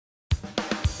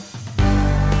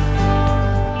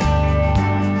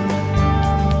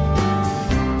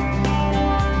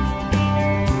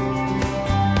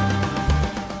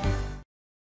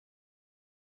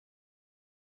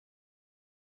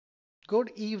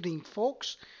Good evening,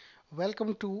 folks.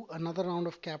 Welcome to another round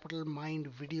of Capital Mind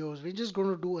videos. We're just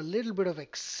going to do a little bit of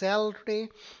Excel today.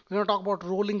 We're going to talk about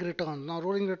rolling returns. Now,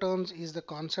 rolling returns is the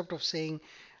concept of saying,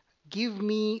 give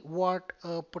me what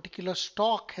a particular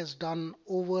stock has done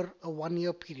over a 1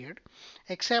 year period,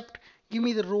 except give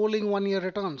me the rolling 1 year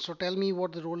returns. So tell me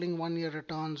what the rolling 1 year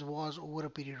returns was over a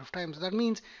period of time. So that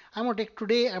means I'm going to take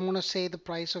today, I'm going to say the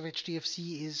price of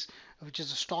HDFC is, which is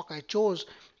the stock I chose,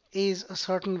 is a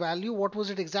certain value. What was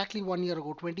it exactly 1 year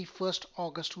ago, 21st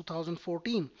August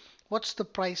 2014? What's the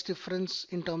price difference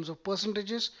in terms of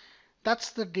percentages?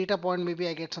 That's the data point. Maybe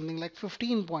I get something like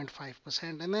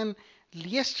 15.5%. And then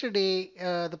yesterday,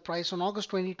 the price on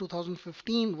August 20,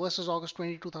 2015 versus August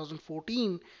 20,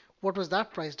 2014, what was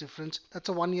that price difference? That's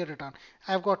a 1 year return.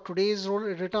 I've got today's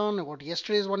return, I've got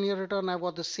yesterday's 1 year return, I've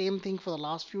got the same thing for the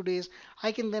last few days.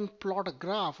 I can then plot a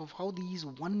graph of how these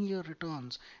 1 year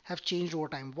returns have changed over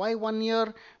time. Why 1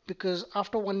 year? Because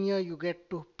after 1 year, you get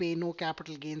to pay no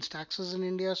capital gains taxes in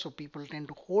India, so people tend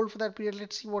to hold for that period.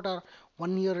 Let's see what our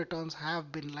 1 year returns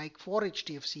have been like for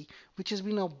HDFC, which has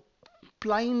been a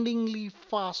blindingly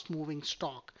fast moving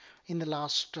stock in the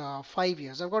last 5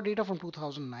 years. I've got data from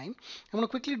 2009. I'm going to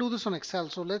quickly do this on Excel.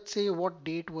 So let's say what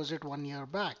date was it 1 year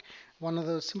back. One of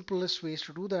the simplest ways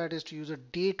to do that is to use a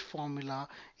date formula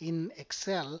in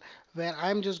Excel, where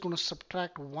I'm just going to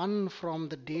subtract 1 from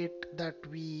the date that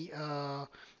we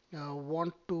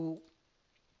want to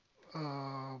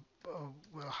uh,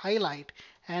 highlight,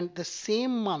 and the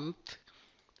same month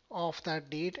of that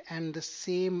date and the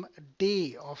same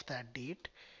day of that date,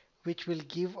 which will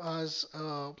give us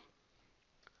a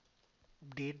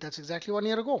date that's exactly 1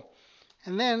 year ago.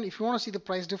 And then if you want to see the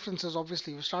price differences,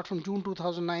 obviously we start from June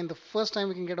 2009. The first time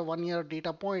we can get a 1 year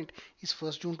data point is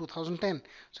 1st June 2010.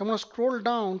 So I'm going to scroll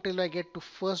down till I get to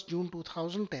 1st June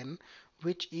 2010,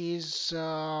 which is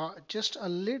just a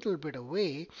little bit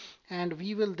away. And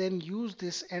we will then use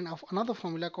this and of another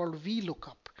formula called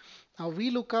VLOOKUP. Now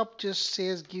VLOOKUP just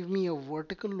says give me a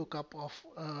vertical lookup of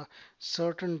a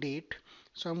certain date.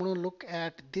 So I'm going to look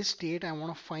at this date. I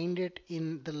want to find it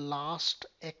in the last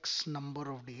X number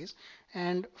of days.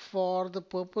 And for the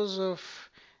purpose of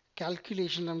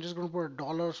calculation, I'm just going to put a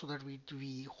dollar so that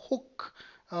we hook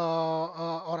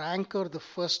or anchor the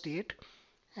first date.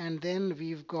 And then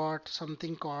we've got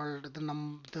something called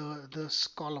this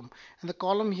column, and the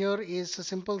column here is a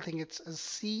simple thing. It's a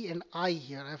C and I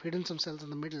here. I've hidden some cells in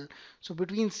the middle, so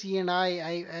between C and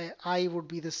I would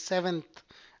be the seventh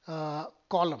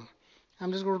column.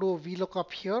 I'm just going to do a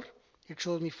VLOOKUP here. It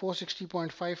shows me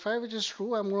 460.55, which is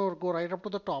true. I'm going to go right up to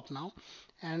the top now,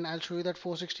 and I'll show you that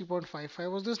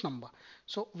 460.55 was this number.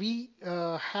 So we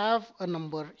have a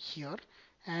number here,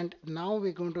 and now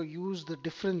we're going to use the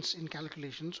difference in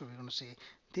calculation. So we're going to say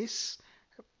this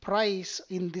price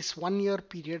in this 1 year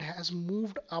period has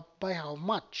moved up by how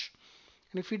much?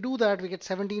 And if we do that, we get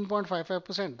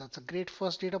 17.55%. That's a great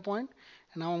first data point.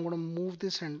 And now I'm going to move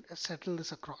this and settle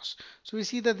this across. So we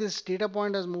see that this data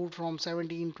point has moved from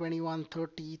 17, 21,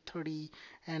 30, 30,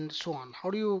 and so on.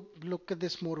 How do you look at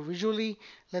this more visually?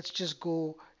 Let's just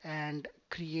go and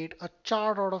create a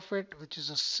chart out of it, which is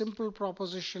a simple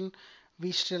proposition.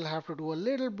 We still have to do a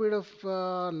little bit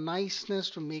of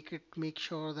niceness to make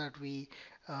sure that we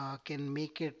can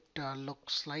make it look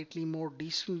slightly more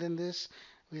decent than this.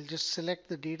 We'll just select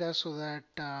the data so that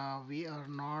we are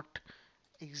not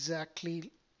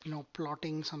exactly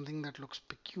plotting something that looks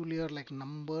peculiar like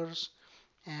numbers.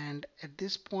 And at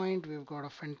this point we've got a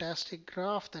fantastic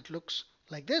graph that looks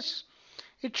like this.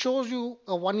 It shows you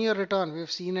a 1 year return.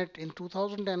 We've seen it in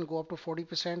 2010 go up to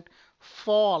 40%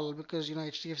 fall because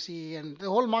HDFC and the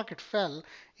whole market fell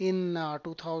in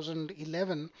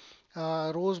 2011,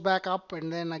 rose back up,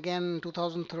 and then again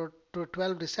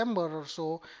 2012 December or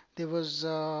so there was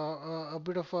a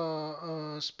bit of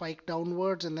a spike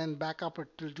downwards and then back up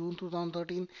till June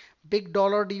 2013. Big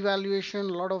dollar devaluation,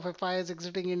 a lot of FIs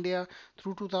exiting India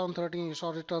through 2013. You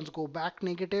saw returns go back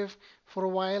negative for a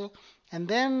while. And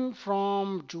then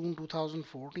from June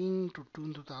 2014 to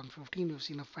June 2015, we've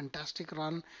seen a fantastic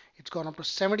run. It's gone up to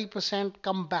 70%,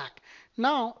 come back.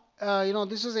 Now,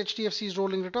 this is HDFC's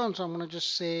rolling return. So I'm going to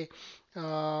just say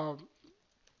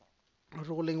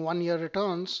rolling 1 year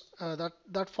returns.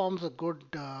 That forms a good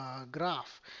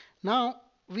graph. Now,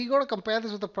 we got to compare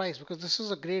this with the price because this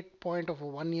is a great point of a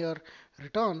 1 year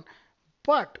return.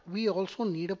 But we also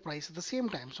need a price at the same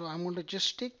time. So I'm going to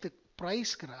just take the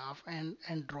price graph and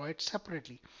draw it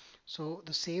separately. So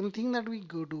the same thing that we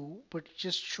go do, but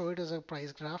just show it as a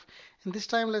price graph. And this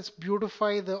time let's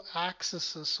beautify the axes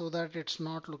so that it's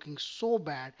not looking so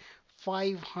bad.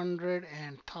 500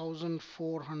 and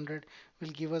 1400, will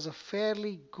give us a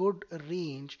fairly good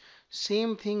range.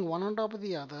 Same thing, one on top of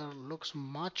the other, looks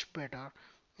much better.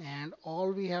 And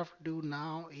all we have to do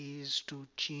now is to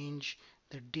change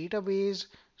the database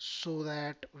so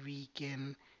that we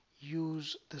can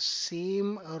use the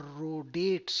same row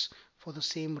dates for the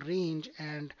same range,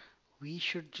 and we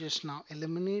should just now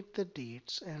eliminate the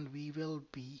dates and we will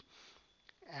be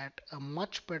at a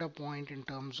much better point in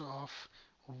terms of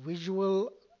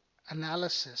visual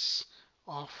analysis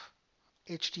of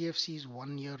HDFC's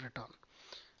 1 year return.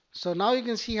 So now you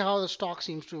can see how the stock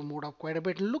seems to have moved up quite a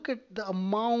bit. Look at the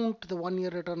amount the 1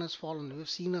 year return has fallen. We've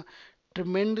seen a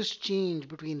tremendous change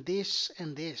between this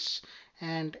and this,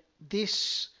 and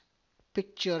this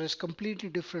picture is completely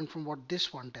different from what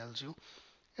this one tells you.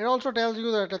 It also tells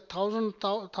you that at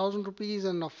thousand rupees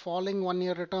and a falling 1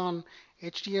 year return,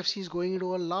 HDFC is going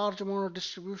into a large amount of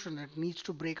distribution. It needs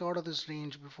to break out of this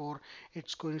range before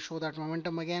it's going to show that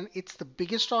momentum again. It's the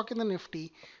biggest stock in the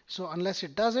Nifty, so unless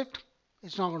it does it,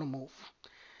 it's not going to move.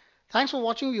 Thanks for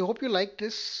watching. We hope you liked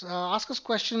this. Ask us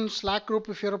questions, Slack group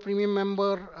if you're a premium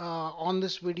member on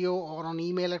this video, or on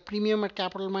email at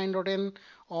premium@capitalmind.in,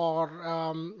 or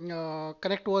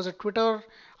connect to us at Twitter.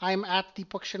 I'm at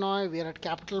Deepak Shenoy. We're at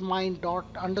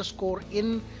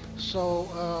capitalmind._in. So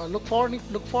look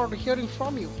forward to hearing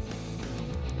from you.